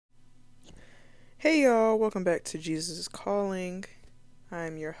Hey y'all, welcome back to Jesus is Calling.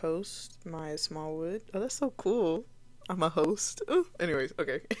 I'm your host, Maya Smallwood. Oh, that's so cool. I'm a host. Ooh, anyways,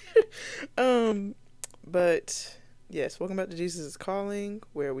 okay. um, but yes, welcome back to Jesus is Calling,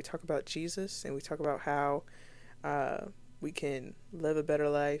 where we talk about Jesus and we talk about how uh, we can live a better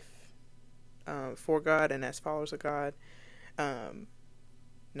life for God and as followers of God. Um,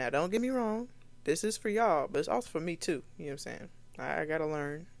 Now, don't get me wrong, this is for y'all, but it's also for me too. You know what I'm saying? I gotta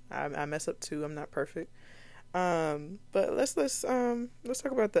learn. I mess up too. I'm not perfect. But let's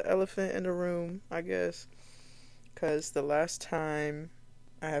talk about the elephant in the room, I guess, because the last time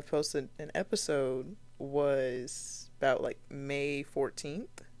I have posted an episode was about like May 14th.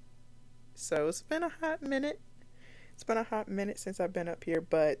 So it's been a hot minute. It's been a hot minute since I've been up here,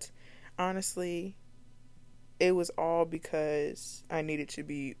 but honestly, it was all because I needed to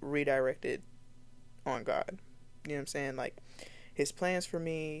be redirected on God. You know what I'm saying? Like his plans for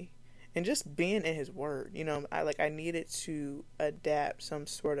me and just being in his word. I needed to adapt some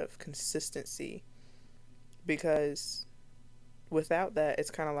sort of consistency because without that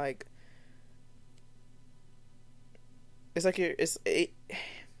it's kind of like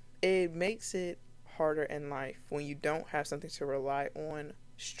it makes it harder in life when you don't have something to rely on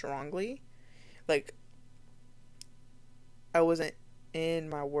strongly. Like I wasn't in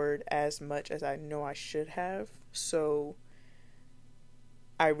my word as much as I know I should have. So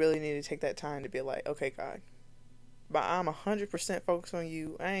I really need to take that time to be like, okay, God, but I'm 100% focused on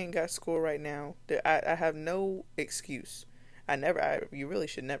you. I ain't got school right now. I have no excuse. You really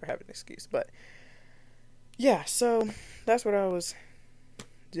should never have an excuse. But yeah, so that's what I was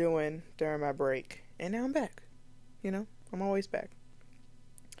doing during my break. And now I'm back. I'm always back.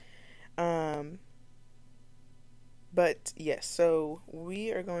 Um, but yes, so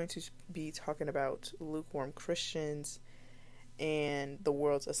we are going to be talking about lukewarm Christians and the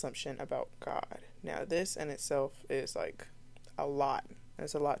world's assumption about God. Now, this in itself is like a lot.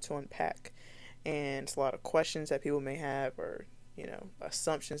 There's a lot to unpack, and it's a lot of questions that people may have, or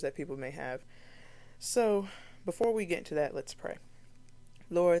assumptions that people may have. So, before we get into that, let's pray.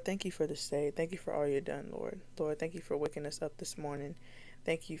 Lord, thank you for this day. Thank you for all you've done, Lord. Lord, thank you for waking us up this morning.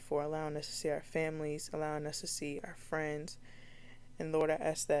 Thank you for allowing us to see our families, allowing us to see our friends. And Lord, I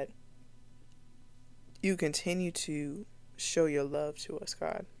ask that you continue to show your love to us,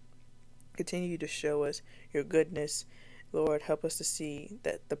 God. Continue to show us your goodness. Lord, help us to see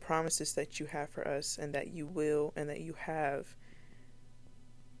that the promises that you have for us and that you will and that you have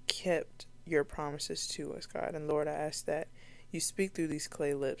kept your promises to us, God. And Lord, I ask that you speak through these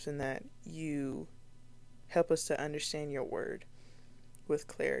clay lips and that you help us to understand your word with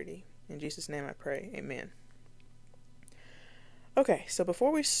clarity. In Jesus' name I pray. Amen. Okay, so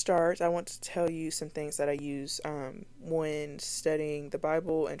before we start, I want to tell you some things that I use when studying the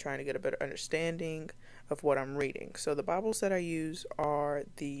Bible and trying to get a better understanding of what I'm reading. So the Bibles that I use are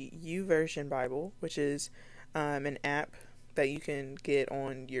the YouVersion Bible, which is an app that you can get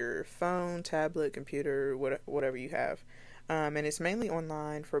on your phone, tablet, computer, whatever you have. And it's mainly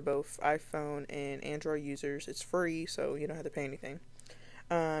online for both iPhone and Android users. It's free, so you don't have to pay anything.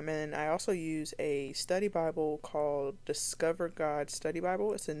 And I also use a study Bible called Discover God Study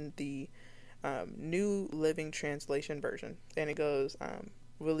Bible. It's in the New Living Translation version, and it goes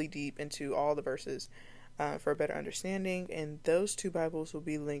really deep into all the verses for a better understanding. And those two Bibles will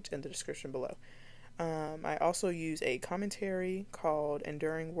be linked in the description below. I also use a commentary called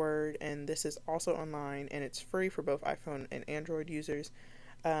Enduring Word, and this is also online, and it's free for both iPhone and Android users.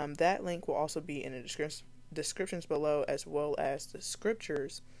 That link will also be in the descriptions below, as well as the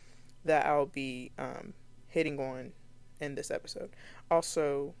scriptures that I'll be hitting on in this episode.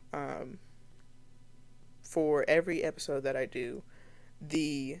 Also, for every episode that I do,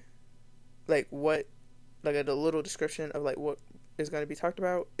 the little description of what is going to be talked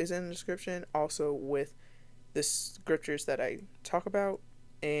about is in the description, also with the scriptures that I talk about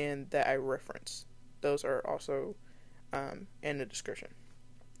and that I reference. Those are also in the description.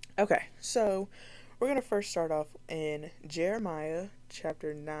 Okay, so we're going to first start off in Jeremiah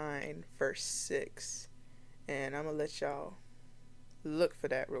chapter 9, verse 6. And I'm going to let y'all look for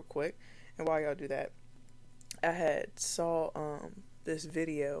that real quick. And while y'all do that, I had saw this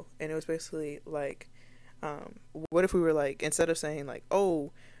video, and it was basically like, what if we were like, instead of saying like,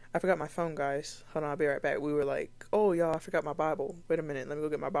 oh, I forgot my phone, guys, hold on, I'll be right back, we were like, oh, y'all, I forgot my Bible, wait a minute, let me go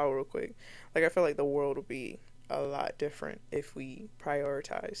get my Bible real quick. Like, I feel like the world would be a lot different if we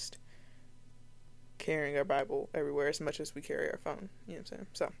prioritized carrying our Bible everywhere as much as we carry our phone. You know what I'm saying?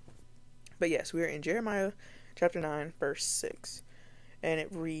 So, but yes, we are in Jeremiah chapter 9, verse 6. And it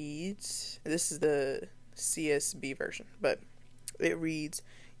reads, this is the CSB version, but it reads,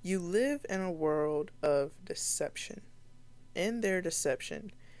 You live in a world of deception. In their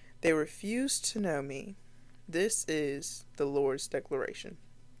deception, they refuse to know me. This is the Lord's declaration.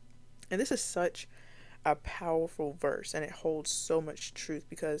 And this is such a powerful verse, and it holds so much truth,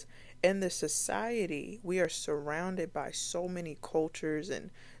 because in this society we are surrounded by so many cultures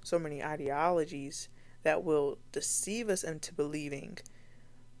and so many ideologies that will deceive us into believing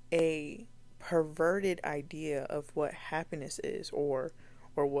a perverted idea of what happiness is, or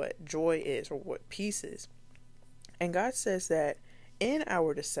what joy is, or what peace is. And God says that in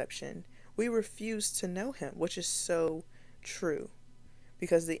our deception we refuse to know him, which is so true,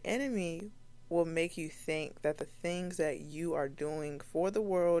 because the enemy will make you think that the things that you are doing for the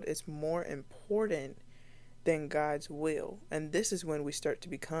world is more important than God's will. And this is when we start to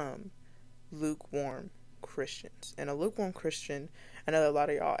become lukewarm Christians. And a lukewarm Christian, I know a lot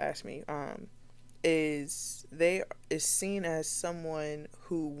of y'all ask me, is seen as someone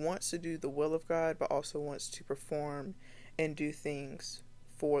who wants to do the will of God but also wants to perform and do things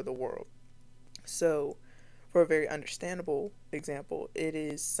for the world. So for a very understandable example, it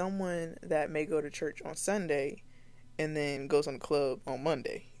is someone that may go to church on Sunday and then goes on the club on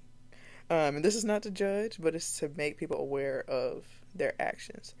Monday. And this is not to judge, but it's to make people aware of their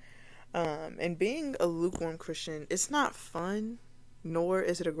actions. And being a lukewarm Christian, it's not fun, nor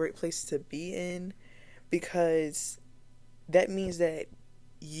is it a great place to be in, because that means that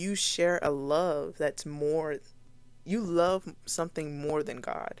you share a love that's more, you love something more than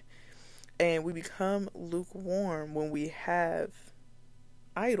God. And we become lukewarm when we have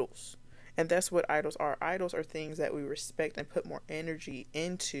idols. And that's what idols are. Idols are things that we respect and put more energy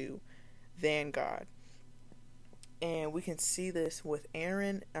into than God. And we can see this with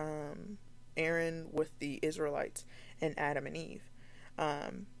Aaron with the Israelites, and Adam and Eve.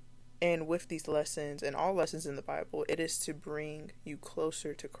 And with these lessons and all lessons in the Bible, it is to bring you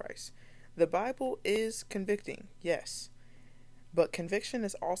closer to Christ. The Bible is convicting, yes. But conviction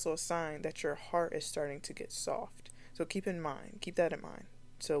is also a sign that your heart is starting to get soft. So keep that in mind.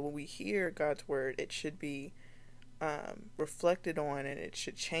 So when we hear God's word, it should be reflected on, and it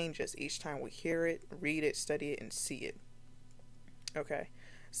should change us each time we hear it, read it, study it, and see it. Okay,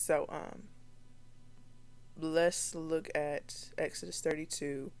 so let's look at Exodus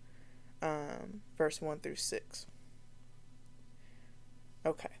 32, verse 1 through 6.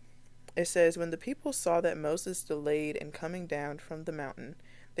 Okay. It says, when the people saw that Moses delayed in coming down from the mountain,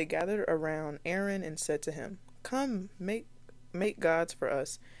 they gathered around Aaron and said to him, come, make gods for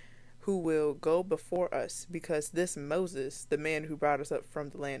us who will go before us, because this Moses, the man who brought us up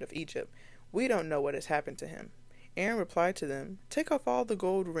from the land of Egypt, we don't know what has happened to him. Aaron replied to them, take off all the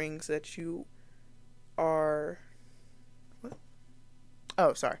gold rings that you are... What?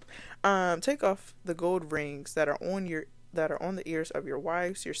 Oh, sorry. Take off the gold rings that are on the ears of your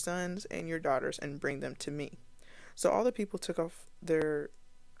wives, your sons, and your daughters, and bring them to me. So all the people took off their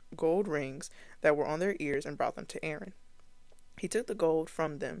gold rings that were on their ears and brought them to Aaron. He took the gold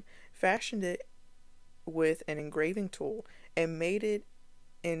from them, fashioned it with an engraving tool, and made it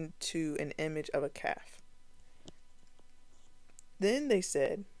into an image of a calf. Then they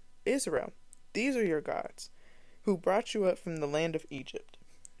said, Israel, these are your gods, who brought you up from the land of Egypt.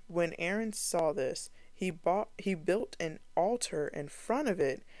 When Aaron saw this, he built an altar in front of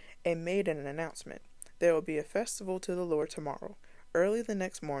it and made an announcement. There will be a festival to the Lord tomorrow. Early the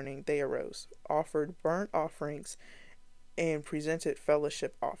next morning they arose, offered burnt offerings, and presented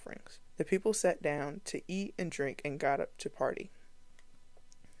fellowship offerings. The people sat down to eat and drink and got up to party.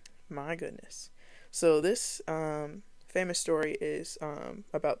 My goodness. So this famous story is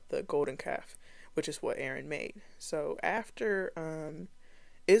about the golden calf, which is what Aaron made. So after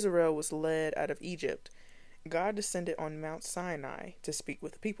Israel was led out of Egypt, God descended on Mount Sinai to speak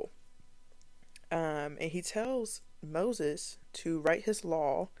with the people. And he tells Moses to write his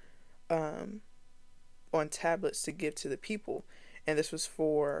law on tablets to give to the people. And this was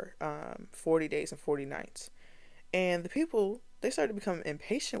for 40 days and 40 nights. And the people, they started to become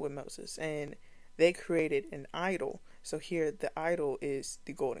impatient with Moses, and they created an idol. So here the idol is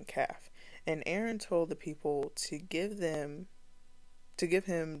the golden calf. And Aaron told the people to give him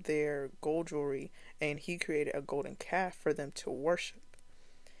their gold jewelry, and he created a golden calf for them to worship.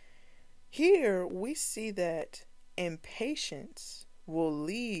 Here we see that impatience will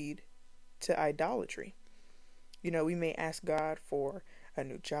lead to idolatry. You know, we may ask God for a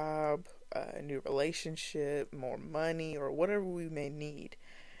new job, a new relationship, more money, or whatever we may need.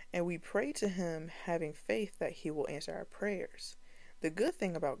 And we pray to him having faith that he will answer our prayers. The good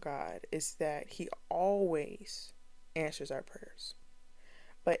thing about God is that he always answers our prayers.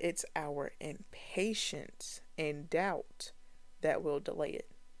 But it's our impatience and doubt that will delay it.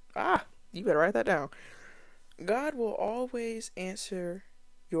 You better write that down. God will always answer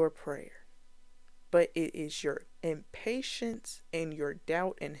your prayer, but it is your impatience and your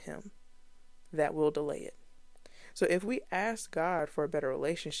doubt in Him that will delay it. So if we ask God for a better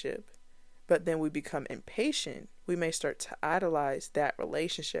relationship, but then we become impatient, we may start to idolize that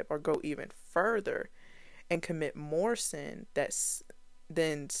relationship or go even further and commit more sin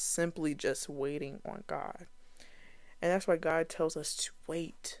than simply just waiting on God. And that's why God tells us to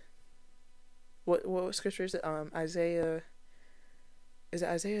wait. What scripture is it? Isaiah, is it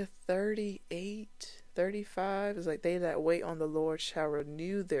Isaiah 38, 35? It's like, they that wait on the Lord shall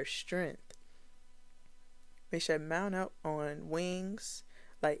renew their strength. They shall mount up on wings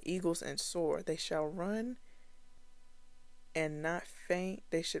like eagles and soar. They shall run and not faint.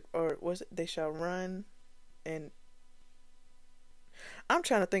 They shall run and, I'm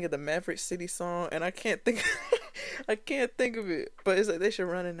trying to think of the Maverick City song and I can't think I can't think of it. But it's like, they should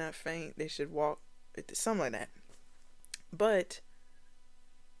run and not faint. They should walk, something like that. But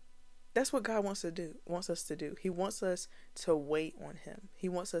that's what God wants us to do. He wants us to wait on Him. He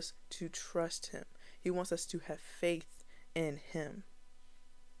wants us to trust Him. He wants us to have faith in Him.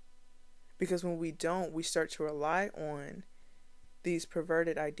 Because when we don't, we start to rely on these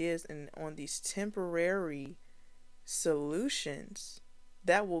perverted ideas and on these temporary solutions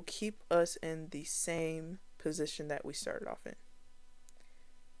that will keep us in the same position that we started off in.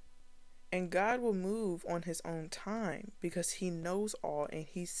 And God will move on His own time because He knows all and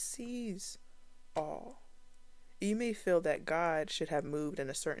He sees all. You may feel that God should have moved in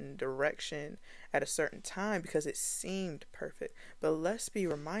a certain direction at a certain time because it seemed perfect. But let's be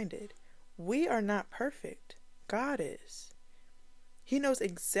reminded, we are not perfect. God is. He knows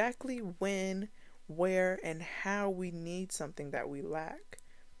exactly when, where, and how we need something that we lack.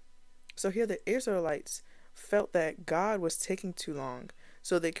 So here the Israelites felt that God was taking too long,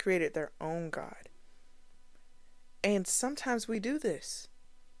 so they created their own God. And sometimes we do this.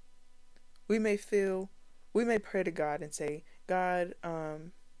 We may pray to God and say, God,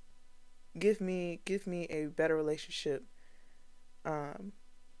 give me a better relationship.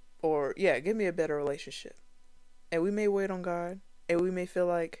 Give me a better relationship. And we may wait on God, and we may feel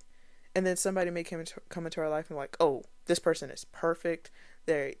like, and then somebody may come into our life and like, oh, this person is perfect.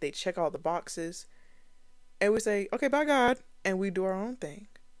 They check all the boxes. And we say, okay, bye God. And we do our own thing.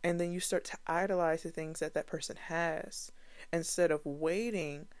 And then you start to idolize the things that person has instead of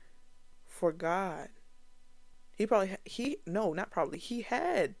waiting for God. He had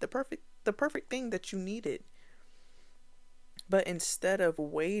the perfect thing that you needed. But instead of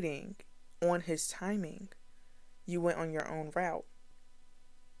waiting on His timing, you went on your own route.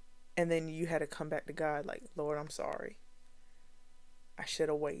 And then you had to come back to God like, Lord, I'm sorry. I should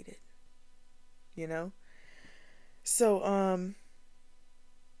have waited. You know? So,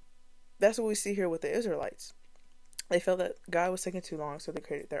 that's what we see here with the Israelites. They felt that God was taking too long, so they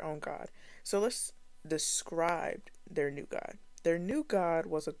created their own God. So let's describe their new God. Their new God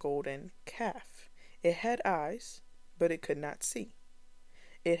was a golden calf. It had eyes, but it could not see.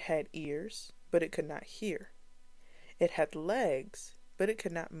 It had ears, but it could not hear. It had legs, but it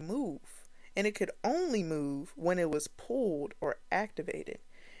could not move. And it could only move when it was pulled or activated.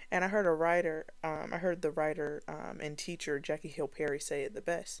 And I heard the writer and teacher Jackie Hill Perry say it the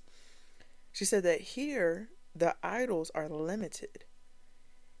best. She said that here the idols are limited.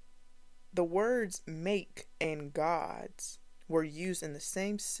 The words make and gods were used in the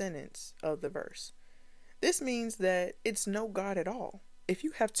same sentence of the verse. This means that it's no God at all. If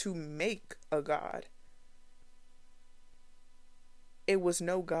you have to make a God, it was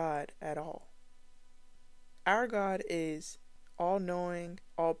no God at all. Our God is all-knowing,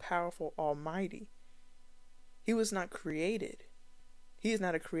 all-powerful, almighty. He was not created. He is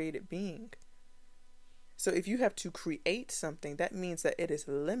not a created being. So if you have to create something, that means that it is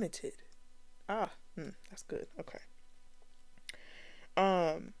limited. That's good. Okay.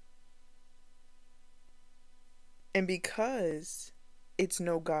 And because it's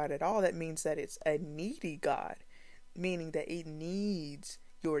no God at all, that means that it's a needy God, meaning that it needs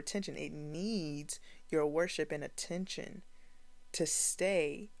your attention. It needs your worship and attention to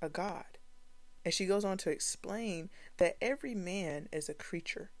stay a God. And she goes on to explain that every man is a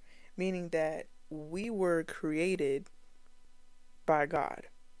creature, meaning that we were created by God.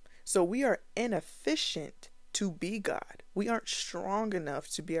 So we are inefficient to be God. We aren't strong enough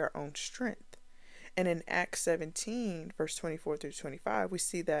to be our own strength. And in Acts 17, verse 24 through 25, we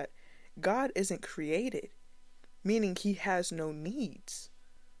see that God isn't created, meaning He has no needs.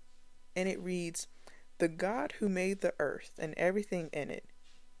 And it reads, "The God who made the earth and everything in it,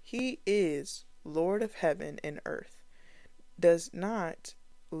 He is Lord of heaven and earth, does not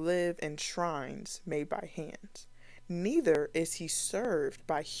live in shrines made by hands. Neither is he served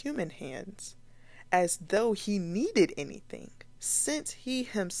by human hands, as though he needed anything, since he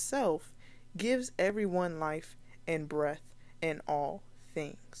himself gives everyone life and breath in all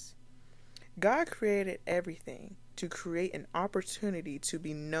things. God created everything to create an opportunity to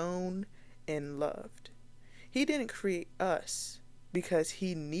be known and loved. He didn't create us because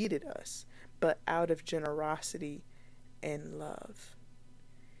he needed us, but out of generosity and love.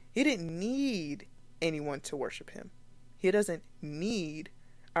 He didn't need anyone to worship him. He doesn't need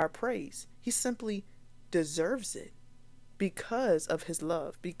our praise. He simply deserves it because of his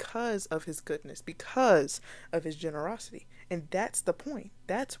love, because of his goodness, because of his generosity. And that's the point.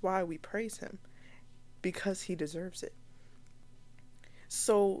 That's why we praise him, because he deserves it.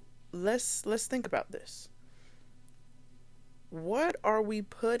 So let's think about this. What are we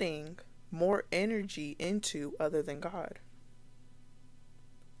putting more energy into other than God?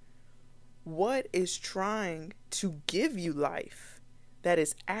 What is trying to give you life that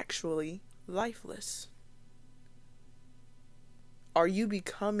is actually lifeless? Are you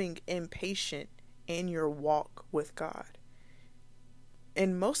becoming impatient in your walk with God?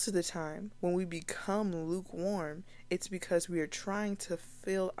 And most of the time, when we become lukewarm, it's because we are trying to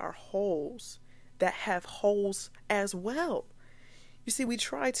fill our holes that have holes as well. You see, we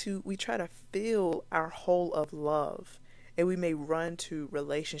try to fill our hole of love, and we may run to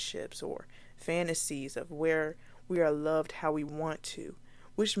relationships or fantasies of where we are loved how we want to,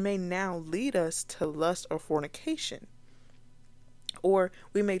 which may now lead us to lust or fornication. Or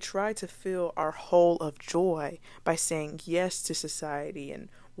we may try to fill our hole of joy by saying yes to society and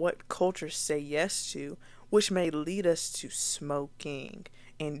what cultures say yes to, which may lead us to smoking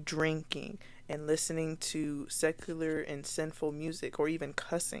and drinking and listening to secular and sinful music, or even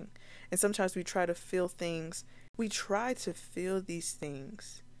cussing. And sometimes we try to fill these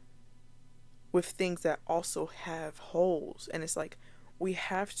things with things that also have holes. And it's like we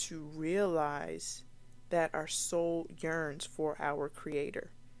have to realize that our soul yearns for our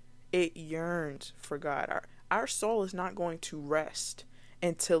Creator. It yearns for God. Our soul is not going to rest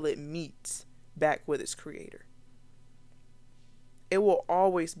until it meets back with its Creator. It will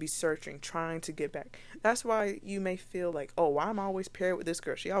always be searching, trying to get back. That's why you may feel like, oh, I'm always paired with this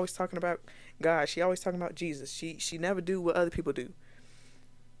girl. She always talking about God. She always talking about Jesus. She never do what other people do.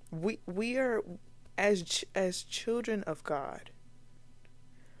 We are, as children of God,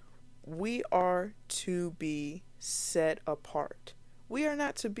 we are to be set apart. We are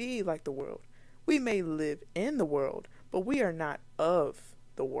not to be like the world. We may live in the world, but we are not of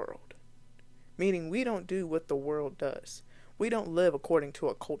the world. Meaning we don't do what the world does. We don't live according to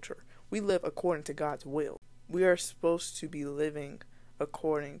a culture. We live according to God's will. We are supposed to be living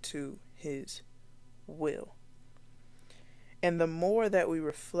according to his will. And the more that we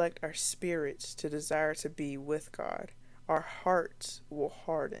reflect our spirits to desire to be with God, our hearts will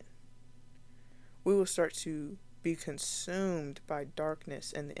harden. We will start to be consumed by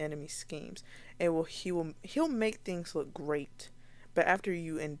darkness and the enemy's schemes. And he'll make things look great. But after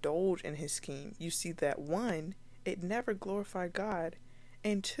you indulge in his scheme, you see that 1, it never glorified God,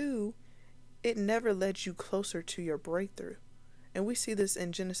 and 2, it never led you closer to your breakthrough. And we see this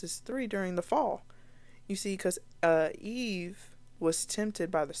in Genesis 3 during the fall. You see, because Eve was tempted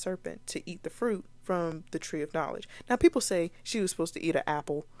by the serpent to eat the fruit from the tree of knowledge. Now, people say she was supposed to eat an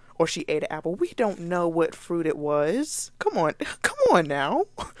apple, or she ate an apple. We don't know what fruit it was. Come on now.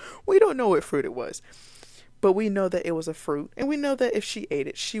 We don't know what fruit it was. But we know that it was a fruit, and we know that if she ate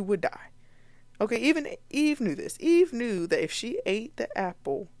it, she would die. Okay, even Eve knew this. Eve knew that if she ate the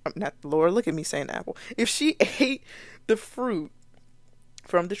apple, not Lord, look at me saying apple. If she ate the fruit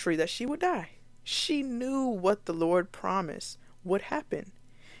from the tree, that she would die. She knew what the Lord promised would happen.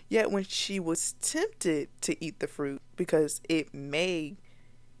 Yet when she was tempted to eat the fruit, because it may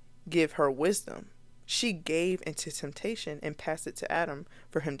give her wisdom, she gave into temptation and passed it to Adam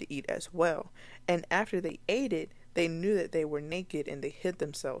for him to eat as well. And after they ate it, they knew that they were naked and they hid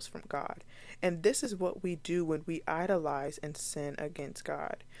themselves from God. And this is what we do when we idolize and sin against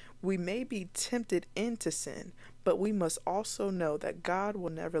God. We may be tempted into sin, but we must also know that God will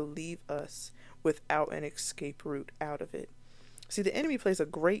never leave us without an escape route out of it. See, the enemy plays a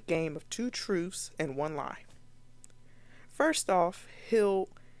great game of 2 truths and 1 lie. First off,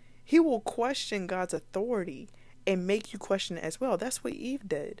 he will question God's authority and make you question it as well. That's what Eve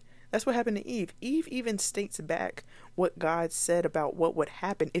did. That's what happened to Eve. Eve even states back what God said about what would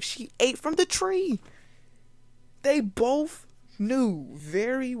happen if she ate from the tree. They both knew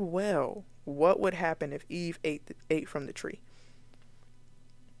very well what would happen if Eve ate from the tree.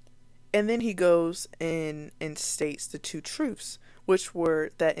 And then he goes and states the 2 truths, which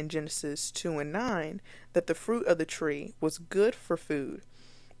were that in Genesis 2 and 9, that the fruit of the tree was good for food,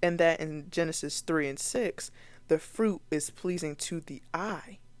 and that in Genesis 3 and 6, the fruit is pleasing to the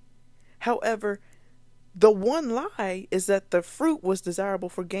eye. However, the one lie is that the fruit was desirable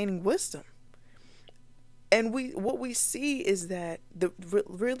for gaining wisdom. And what we see is that the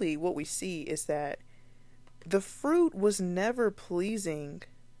fruit was never pleasing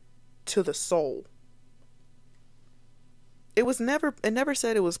to the soul. It never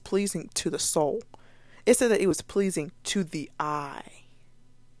said it was pleasing to the soul. It said that it was pleasing to the eye.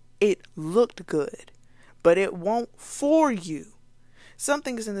 It looked good, but it won't for you. Some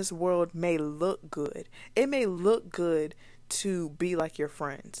things in this world may look good. It may look good to be like your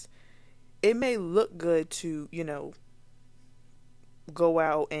friends. It may look good to, go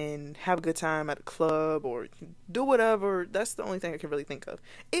out and have a good time at a club or do whatever. That's the only thing I can really think of.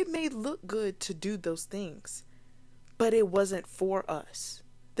 It may look good to do those things, but it wasn't for us.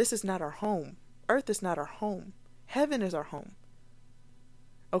 This is not our home. Earth is not our home. Heaven is our home.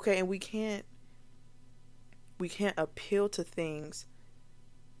 Okay, and we can't appeal to things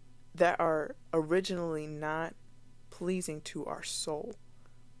that are originally not pleasing to our soul.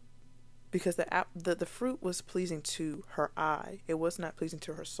 Because the fruit was pleasing to her eye. It was not pleasing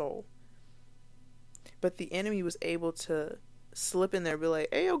to her soul. But the enemy was able to slip in there and be like,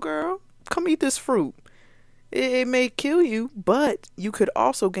 hey, yo, girl, come eat this fruit. It may kill you, but you could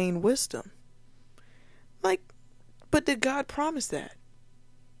also gain wisdom. But did God promise that?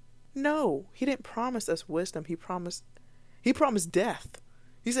 No, he didn't promise us wisdom. He promised death.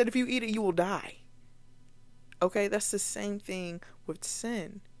 He said, if you eat it, you will die. Okay, that's the same thing with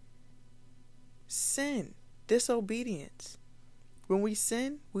sin. Sin, disobedience. When we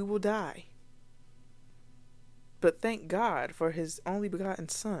sin, we will die. But thank God for his only begotten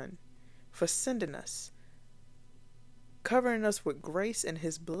Son, for sending us, covering us with grace and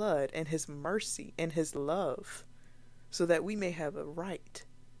his blood and his mercy and his love, so that we may have a right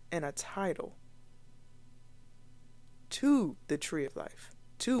and a title to the tree of life,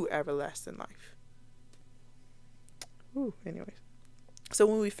 to everlasting life. Anyways. So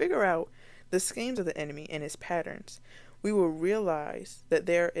when we figure out the schemes of the enemy and his patterns, we will realize that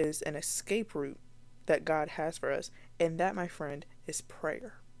there is an escape route that God has for us. And that, my friend, is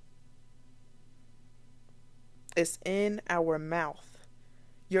prayer. It's in our mouth.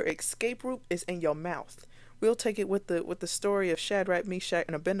 Your escape route is in your mouth. We'll take it with the story of Shadrach, Meshach,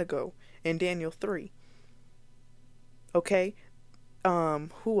 and Abednego in Daniel 3. Okay? Who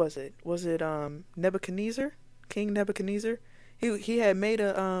was it? Was it Nebuchadnezzar? King Nebuchadnezzar? He had made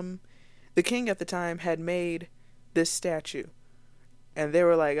the king at the time had made this statue. And they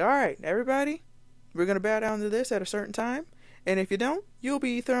were like, all right, everybody, we're going to bow down to this at a certain time. And if you don't, you'll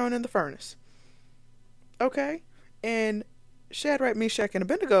be thrown in the furnace. Okay? And Shadrach, Meshach, and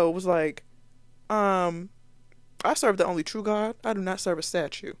Abednego was like, I serve the only true God. I do not serve a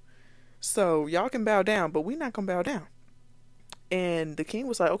statue. So y'all can bow down, but we're not going to bow down. And the king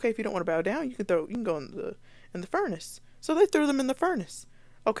was like, okay, if you don't want to bow down, you can go in the furnace. So they threw them in the furnace.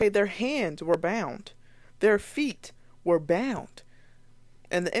 Okay, their hands were bound. Their feet were bound.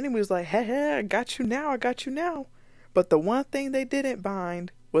 And the enemy was like, hey, I got you now. But the one thing they didn't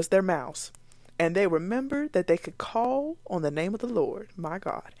bind was their mouths. And they remembered that they could call on the name of the Lord, my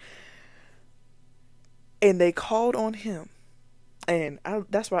God. And they called on him. And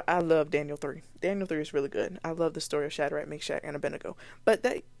that's why I love Daniel 3. Daniel 3 is really good. I love the story of Shadrach, Meshach, and Abednego. But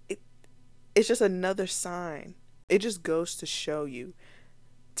it's just another sign. It just goes to show you,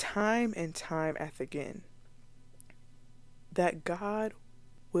 time and time again, that God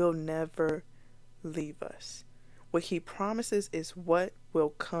will never leave us. What he promises is what will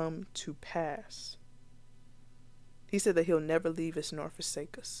come to pass. He said that he'll never leave us nor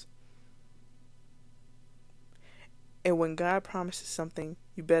forsake us. And when God promises something,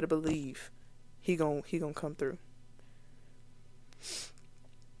 you better believe he gonna come through.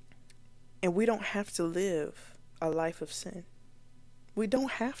 And we don't have to live a life of sin. We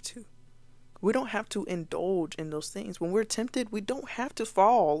don't have to. We don't have to indulge in those things. When we're tempted, we don't have to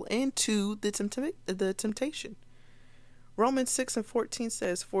fall into the temptation. Romans 6:14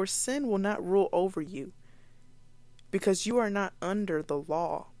 says, for sin will not rule over you, because you are not under the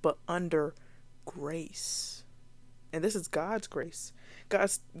law, but under grace. And this is God's grace.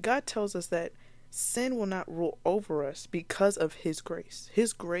 God tells us that sin will not rule over us because of his grace.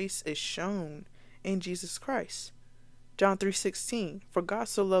 His grace is shown in Jesus Christ. John 3:16, for God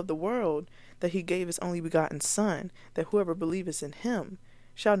so loved the world that he gave his only begotten Son, that whoever believeth in him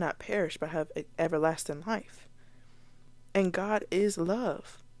shall not perish but have everlasting life. And God is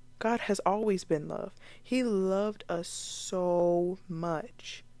love. God has always been love. He loved us so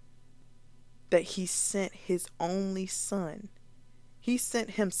much that he sent his only son. He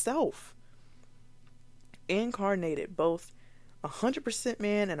sent himself, incarnated, both 100%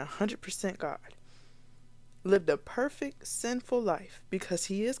 man and 100% God. Lived a perfect, sinful life because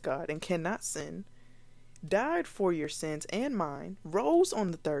he is God and cannot sin. Died for your sins and mine. Rose on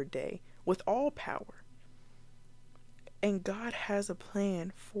the third day with all power. And God has a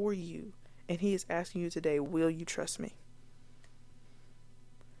plan for you. And he is asking you today, will you trust me?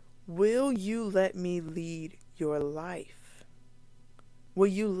 Will you let me lead your life? Will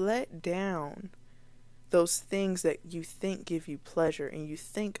you let down those things that you think give you pleasure and you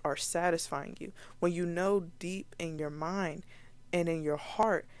think are satisfying you, when you know deep in your mind and in your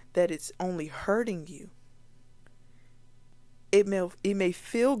heart that it's only hurting you? It may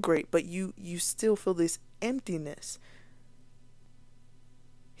feel great, but you still feel this emptiness.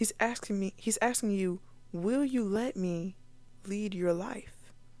 He's asking you, will you let me lead your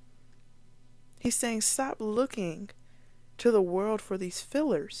life? He's saying, stop looking to the world for these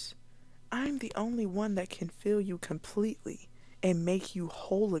fillers. I'm the only one that can fill you completely and make you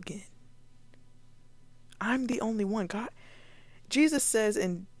whole again. I'm the only one. Jesus says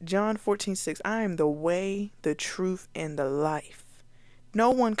in John 14:6, I am the way, the truth, and the life. No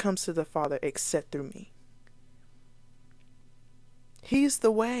one comes to the Father except through me. He's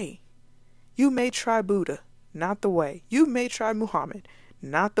the way. You may try Buddha, not the way. You may try Muhammad,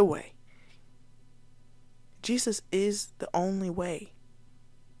 not the way. Jesus is the only way,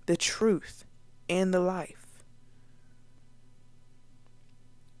 the truth, and the life.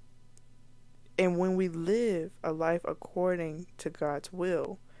 And when we live a life according to God's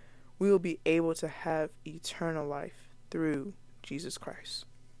will, we will be able to have eternal life through Jesus Christ.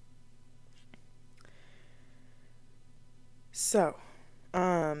 So,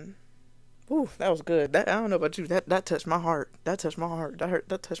 that was good. I don't know about you. That touched my heart. That touched my heart.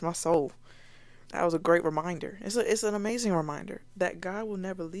 That touched my soul. That was a great reminder. It's an amazing reminder that God will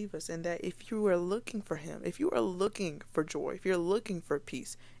never leave us, and that if you are looking for him, if you are looking for joy, if you're looking for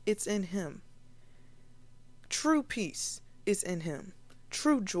peace, it's in him. True peace is in him.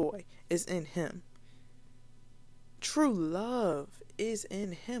 True joy is in him. True love is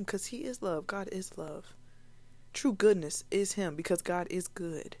in him because he is love. God is love. True goodness is him because God is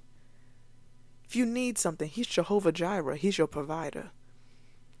good. If you need something, he's Jehovah Jireh. He's your provider.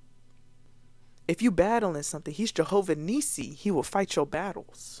 If you battle in something, he's Jehovah Nisi. He will fight your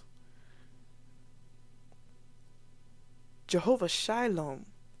battles. Jehovah Shalom.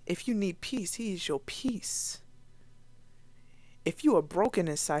 If you need peace, he is your peace. If you are broken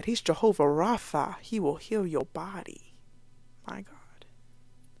inside, he's Jehovah Rapha. He will heal your body. My God.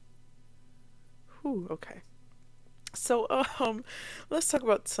 Whew, okay. So, let's talk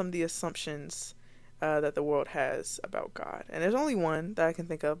about some of the assumptions that the world has about God. And there's only one that I can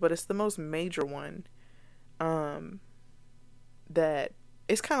think of, but it's the most major one. That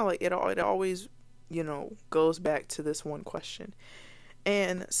it's kind of like it always, goes back to this one question.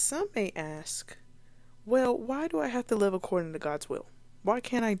 And some may ask, well, why do I have to live according to God's will? Why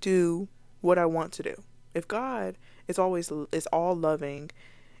can't I do what I want to do? If God is all loving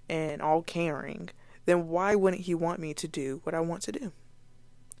and all caring, then why wouldn't he want me to do what I want to do?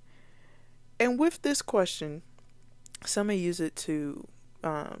 And with this question, some may use it to,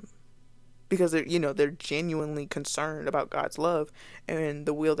 because they're genuinely concerned about God's love and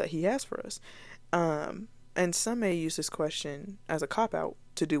the will that he has for us. And some may use this question as a cop-out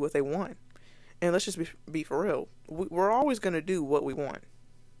to do what they want. And let's just be for real. We're always going to do what we want.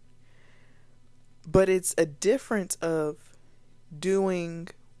 But it's a difference of doing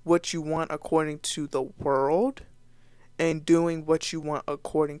what you want according to the world and doing what you want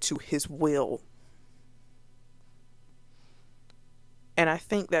according to his will. And I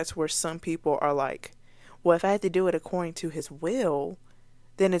think that's where some people are like, well, if I have to do it according to his will,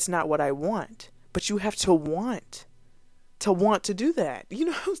 then it's not what I want. But you have to want to do that. You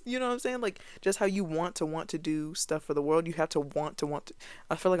know what I'm saying? Like, just how you want to do stuff for the world, you have to want to.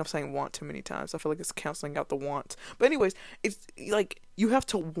 I feel like I'm saying want too many times. I feel like it's canceling out the want. But anyways, it's like you have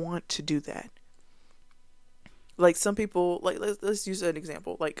to want to do that. Like some people, like let's use an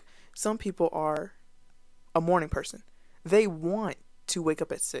example. Like some people are a morning person. They want to wake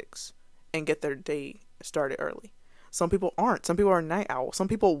up at 6 and get their day started early. Some people aren't. Some people are night owls. Some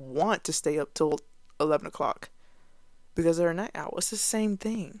people want to stay up till 11 o'clock because they're a night owl. It's the same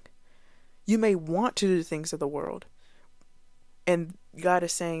thing. You may want to do the things of the world. And God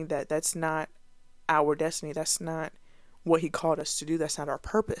is saying that that's not our destiny. That's not what he called us to do. That's not our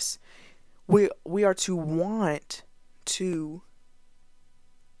purpose. We are to want to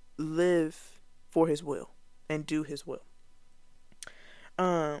live for his will and do his will.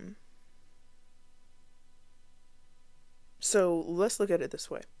 So let's look at it this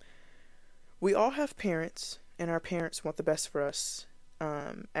way. We all have parents, and our parents want the best for us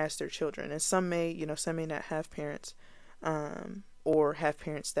as their children. And some may not have parents, or have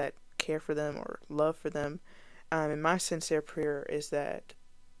parents that care for them or love for them. And my sincere prayer is that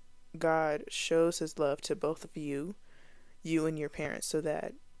God shows his love to both of you and your parents, so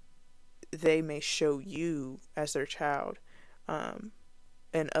that they may show you as their child,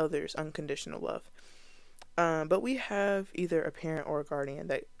 and others unconditional love. But we have either a parent or a guardian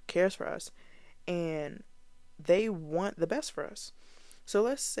that cares for us, and they want the best for us. So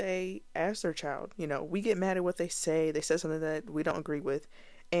let's say as their child, we get mad at what they say. They said something that we don't agree with,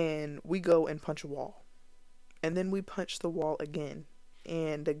 and we go and punch a wall. And then we punch the wall again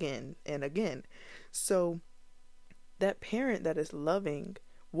and again and again. So that parent that is loving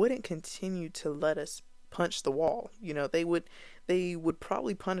wouldn't continue to let us punch the wall. They would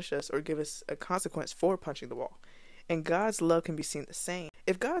probably punish us or give us a consequence for punching the wall. And God's love can be seen the same.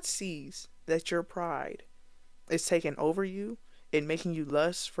 If God sees that your pride is taking over you and making you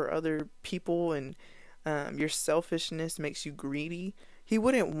lust for other people, and your selfishness makes you greedy, he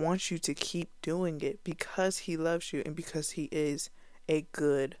wouldn't want you to keep doing it, because he loves you and because he is a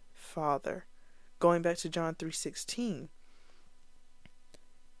good father. Going back to John 3:16,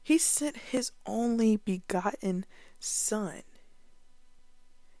 he sent his only begotten son.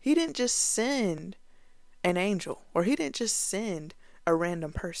 He didn't just send an angel, or he didn't just send a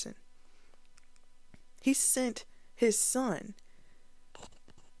random person. He sent his son.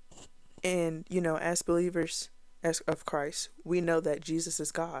 And, as believers of Christ, we know that Jesus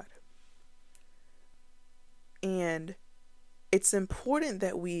is God. And it's important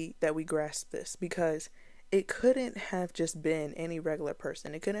that we grasp this, because it couldn't have just been any regular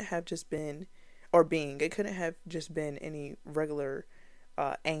person. It couldn't have just been, it couldn't have just been any regular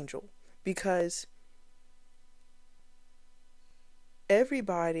angel, because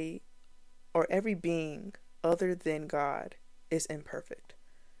everybody or every being other than God is imperfect.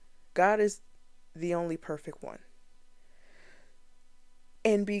 God is the only perfect one.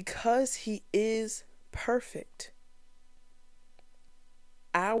 And because he is perfect,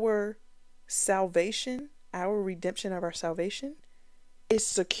 our salvation, our redemption of our salvation is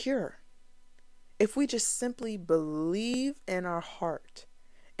secure. If we just simply believe in our heart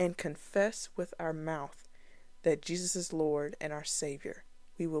and confess with our mouth that Jesus is Lord and our Savior,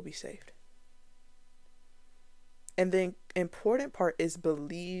 we will be saved. And the important part is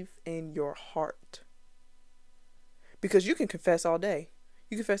believe in your heart. Because you can confess all day.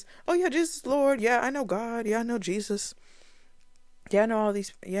 You confess, oh yeah, Jesus is Lord. Yeah, I know God. Yeah, I know Jesus. Yeah, I know all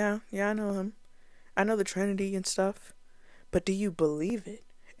these. Yeah, I know him. I know the Trinity and stuff. But do you believe it?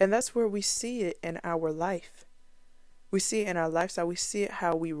 And that's where we see it in our life. We see it in our lifestyle. We see it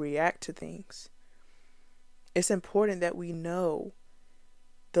how we react to things. It's important that we know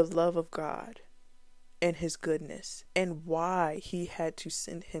the love of God and his goodness, and why he had to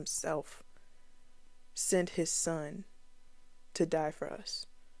send his son to die for us.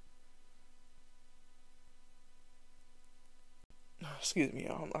 Excuse me,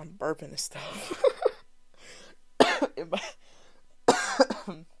 y'all. I'm burping and stuff.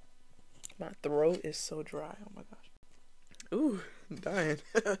 My throat is so dry. Oh my gosh. Ooh, I'm dying.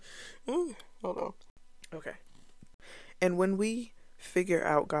 Ooh, hold on. Okay. And when we figure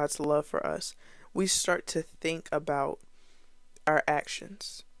out God's love for us, we start to think about our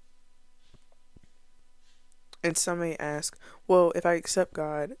actions. And some may ask, well, if I accept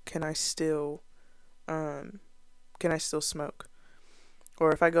God, can I still smoke?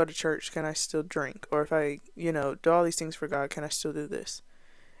 Or if I go to church, can I still drink? Or if I, do all these things for God, can I still do this?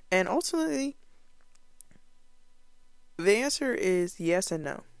 And ultimately, the answer is yes and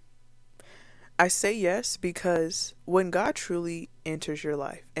no. I say yes because when God truly enters your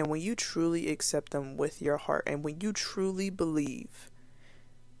life, and when you truly accept him with your heart, and when you truly believe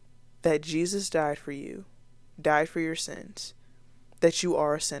that Jesus died for you, died for your sins, that you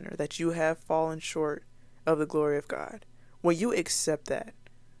are a sinner, that you have fallen short of the glory of God, when you accept that,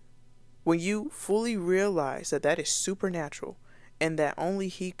 when you fully realize that that is supernatural and that only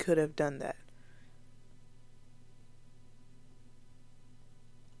he could have done that,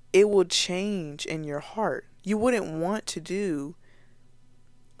 it will change in your heart. You wouldn't want to do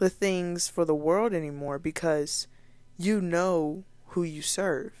the things for the world anymore, because you know who you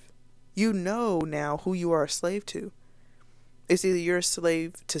serve. You know now who you are a slave to. It's either you're a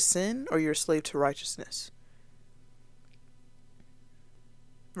slave to sin or you're a slave to righteousness.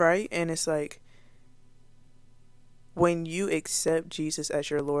 Right? And it's like, When you accept Jesus as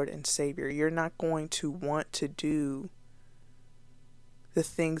your Lord and Savior, you're not going to want to do the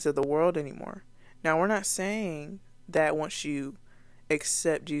things of the world anymore. Now, we're not saying that once you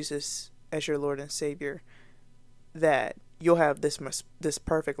accept Jesus as your Lord and Savior, that you'll have this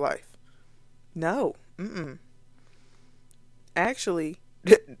perfect life. No. Actually,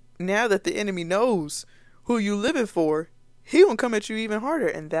 now that the enemy knows who you living for, he gonna come at you even harder.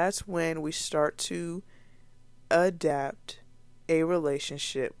 And that's when we start to adapt a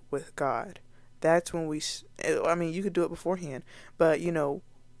relationship with God. That's when you could do it beforehand, but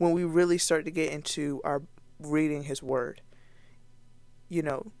when we really start to get into our reading his word,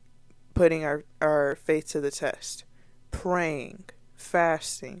 putting our faith to the test, praying,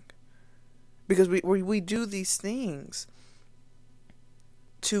 fasting, because we do these things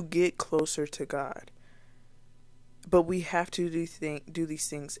to get closer to God. But we have to do these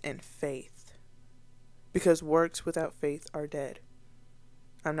things in faith, because works without faith are dead.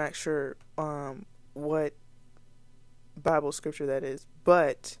 I'm not sure what Bible scripture that is,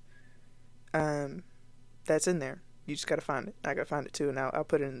 but that's in there. You just gotta find it. I gotta find it too, and I'll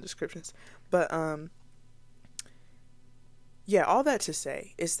put it in the descriptions. But yeah, all that to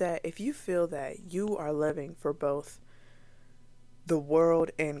say is that if you feel that you are living for both the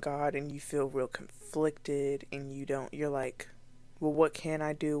world and God, and you feel real conflicted, and you're like, well, what can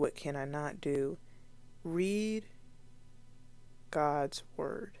I do? What can I not do? Read God's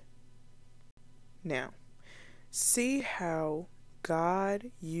word. Now, see how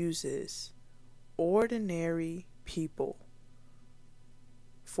God uses ordinary people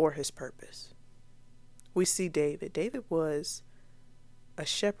for his purpose. We see David. David was a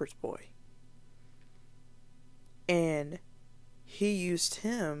shepherd's boy, and he used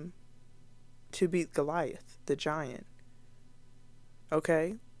him to beat Goliath, the giant.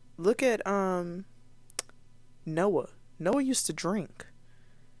 Okay? Look at Noah. Noah used to drink.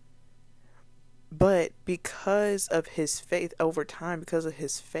 But because of his faith, over time, because of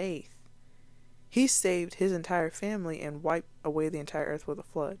his faith, he saved his entire family and wiped away the entire earth with a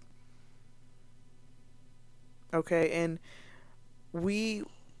flood. Okay? And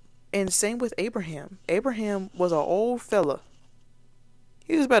same with Abraham. Abraham was an old fella.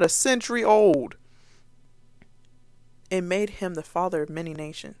 He was about a century old. It made him the father of many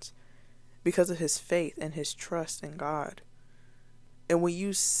nations because of his faith and his trust in God. And when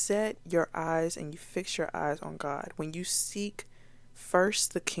you set your eyes and you fix your eyes on God, when you seek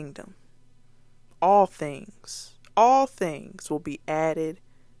first the kingdom, all things will be added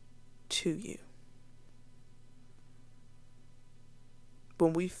to you.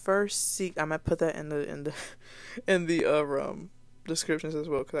 When we first seek, I might put that in the descriptions as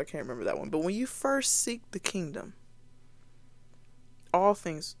well, because I can't remember that one. But when you first seek the kingdom,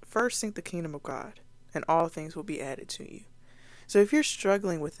 first seek the kingdom of God, and all things will be added to you. So if you're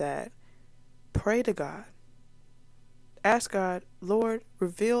struggling with that, pray to God. Ask God, Lord,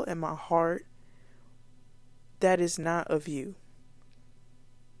 reveal in my heart that is not of you.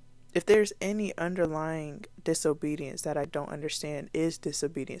 If there's any underlying disobedience that I don't understand is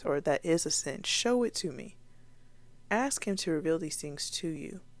disobedience, or that is a sin, show it to me. Ask him to reveal these things to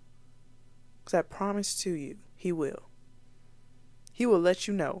you. Because I promise to you, he will. He will let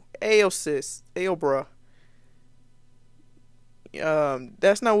you know. Ayo sis, ayo bruh.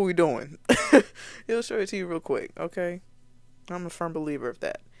 That's not what we're doing. He'll show it to you real quick, okay? I'm a firm believer of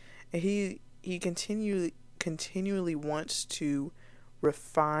that. And he continually wants to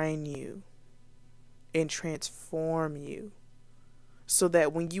refine you and transform you, so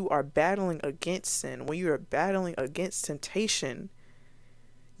that when you are battling against sin, when you are battling against temptation,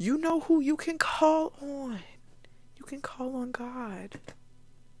 you know who you can call on. You can call on God.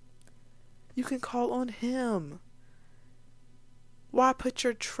 You can call on him. Why put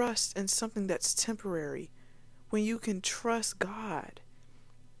your trust in something that's temporary when you can trust God?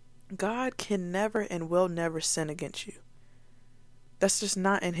 God can never and will never sin against you. That's just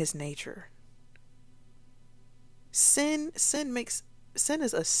not in his nature. Sin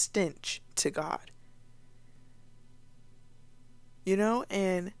is a stench to God.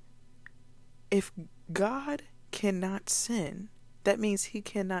 And if God cannot sin, that means he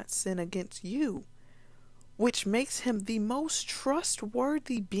cannot sin against you, which makes him the most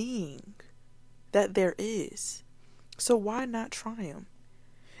trustworthy being that there is. So why not try him?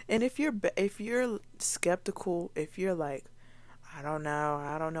 And if you're skeptical, if you're like, I don't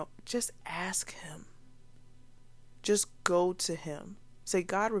know, just ask him. Just go to him. Say,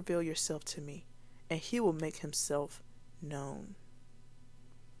 God, reveal yourself to me, and he will make himself known.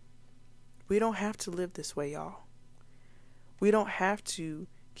 We don't have to live this way, y'all. We don't have to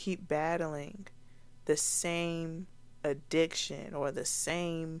keep battling the same addiction or the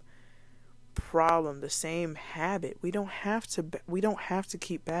same problem, the same habit. We don't have to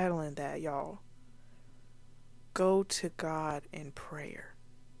keep battling that, y'all. Go to God in prayer.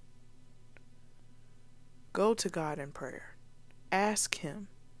 Go to God in prayer. Ask him.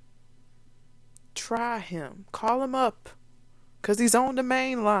 Try him. Call him up. Because he's on the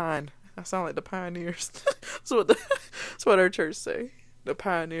main line. I sound like the pioneers. That's what our church say. The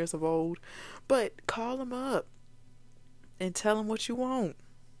pioneers of old. But call him up and tell him what you want.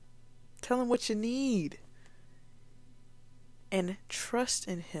 Tell him what you need. And trust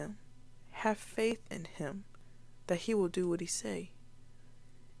in him. Have faith in him that he will do what he say.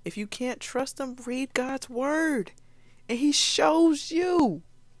 If you can't trust him, read God's word. And he shows you.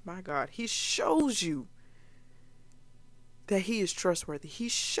 My God, he shows you that he is trustworthy. He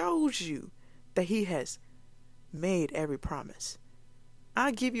shows you that he has made every promise.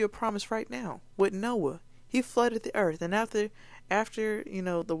 I give you a promise right now. With Noah, he flooded the earth, and after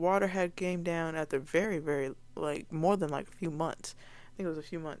the water had came down after very, very more than a few months. I think it was a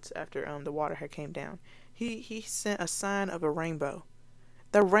few months after the water had came down. He sent a sign of a rainbow.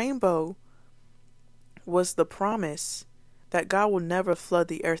 The rainbow was the promise that God will never flood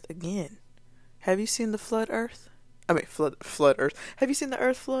the earth again. Have you seen the flood earth? Flood earth. Have you seen the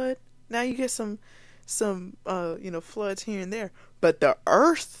earth flood? Now you get some floods here and there, but the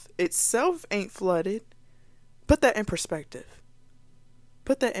earth itself ain't flooded. Put that in perspective.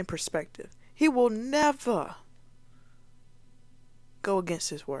 He will never go against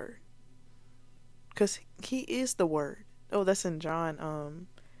his word, because he is the word. Oh, that's in John.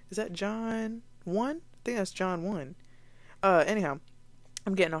 Is that John 1? I think that's John 1. Anyhow,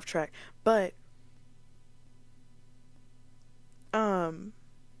 I'm getting off track, but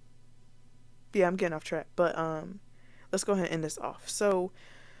yeah, I'm getting off track, but let's go ahead and end this off. So,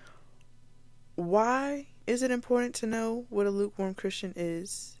 why is it important to know what a lukewarm Christian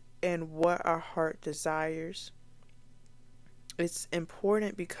is and what our heart desires? It's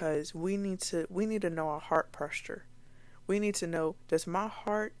important because we need to know our heart posture. We need to know, does my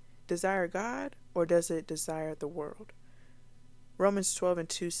heart desire God or does it desire the world? Romans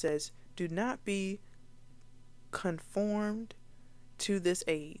 12:2 says, do not be conformed to this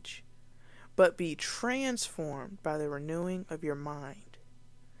age, but be transformed by the renewing of your mind,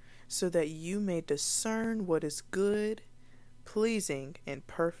 so that you may discern what is good, pleasing, and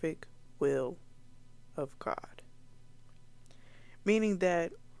perfect will of God. Meaning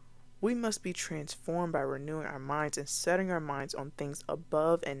that we must be transformed by renewing our minds and setting our minds on things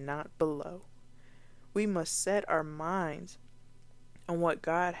above and not below. We must set our minds on what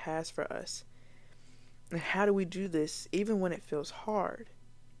God has for us. And how do we do this even when it feels hard?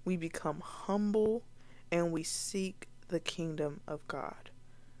 We become humble and we seek the kingdom of God.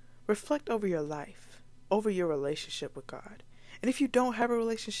 Reflect over your life, over your relationship with God. And if you don't have a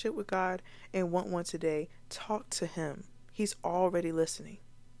relationship with God and want one today, talk to him. He's already listening.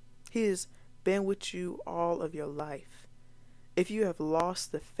 He has been with you all of your life. If you have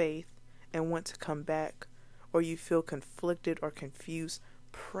lost the faith and want to come back, or you feel conflicted or confused,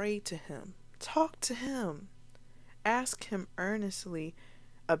 pray to him. Talk to him. Ask him earnestly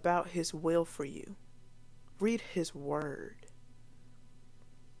about his will for you. Read his word.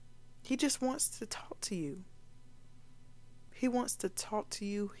 He just wants to talk to you. He wants to talk to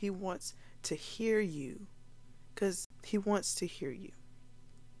you. He wants to hear you, because he wants to hear you.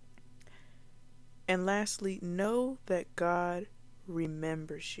 And lastly, know that God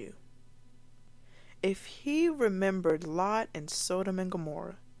remembers you. If he remembered Lot and Sodom and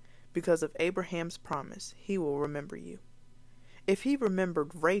Gomorrah because of Abraham's promise, he will remember you. If he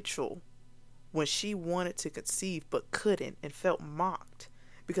remembered Rachel when she wanted to conceive but couldn't and felt mocked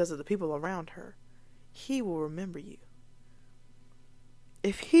because of the people around her, he will remember you.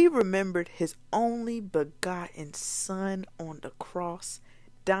 If he remembered his only begotten Son on the cross,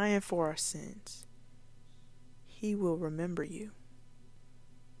 dying for our sins, he will remember you.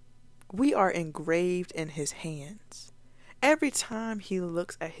 We are engraved in his hands. Every time he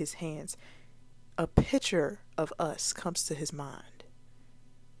looks at his hands, a picture of us comes to his mind.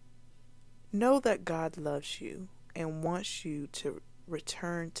 Know that God loves you and wants you to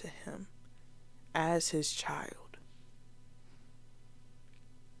return to him as his child.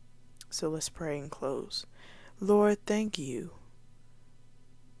 So let's pray and close. Lord, thank you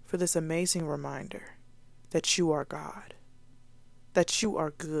for this amazing reminder that you are God, that you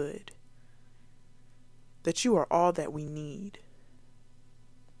are good, that you are all that we need,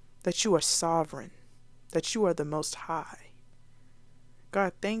 that you are sovereign, that you are the Most High.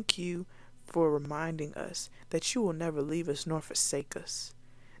 God, thank you for reminding us that you will never leave us nor forsake us,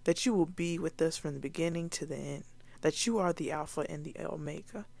 that you will be with us from the beginning to the end, that you are the Alpha and the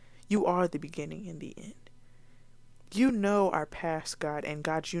Omega. You are the beginning and the end. You know our past, God, and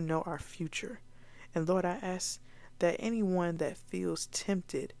God, you know our future. And Lord, I ask that anyone that feels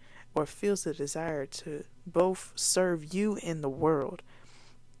tempted or feels the desire to both serve you and the world,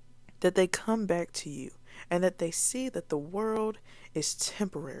 that they come back to you and that they see that the world is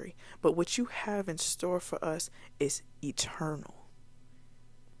temporary, but what you have in store for us is eternal.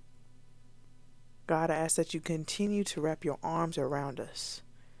 God, I ask that you continue to wrap your arms around us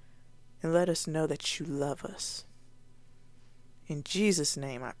and let us know that you love us. In Jesus'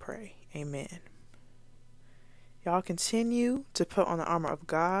 name I pray. Amen. Y'all continue to put on the armor of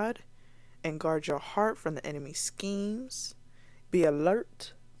God and guard your heart from the enemy's schemes. Be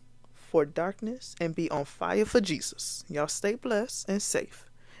alert for darkness and be on fire for Jesus. Y'all stay blessed and safe.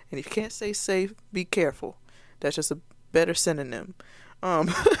 And if you can't say safe, be careful. That's just a better synonym.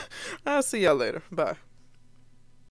 I'll see y'all later. Bye.